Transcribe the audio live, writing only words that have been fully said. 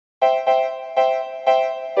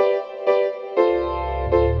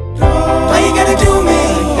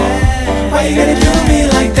Why you gotta do me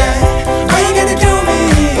like that? Why you gotta do me?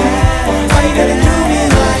 Why you gotta do me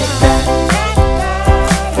like that?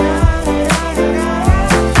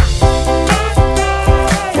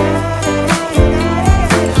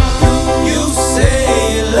 You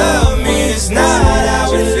say you love me, it's not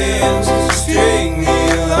how it feels. String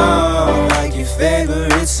me along like your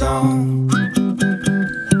favorite song.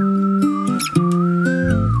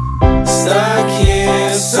 Stuck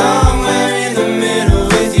here somewhere in the middle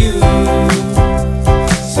with you.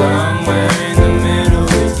 Somewhere in the middle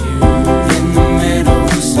with you. In the middle,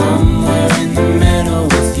 somewhere in the middle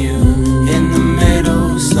with you. In the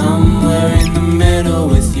middle, somewhere in the middle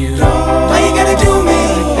with you. Why you gotta do me?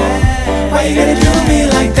 Why you gotta do me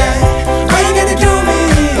like that? Why you gotta do me?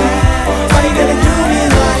 Why you gotta do me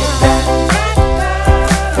like that?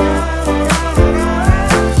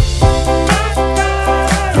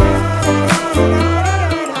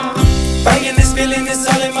 Fighting this feeling, it's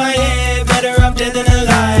all in my head. Better off dead than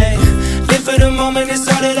alive. Live for the moment, it's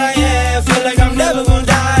all that I have. Feel like I'm never gonna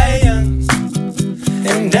die.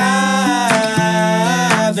 And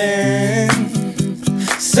I've been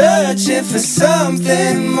searching for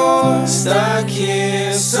something more. Stuck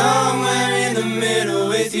here somewhere in the middle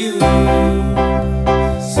with you.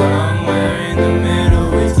 Somewhere in the middle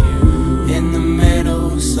with you. In the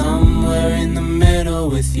middle, somewhere in the middle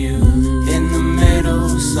with you. In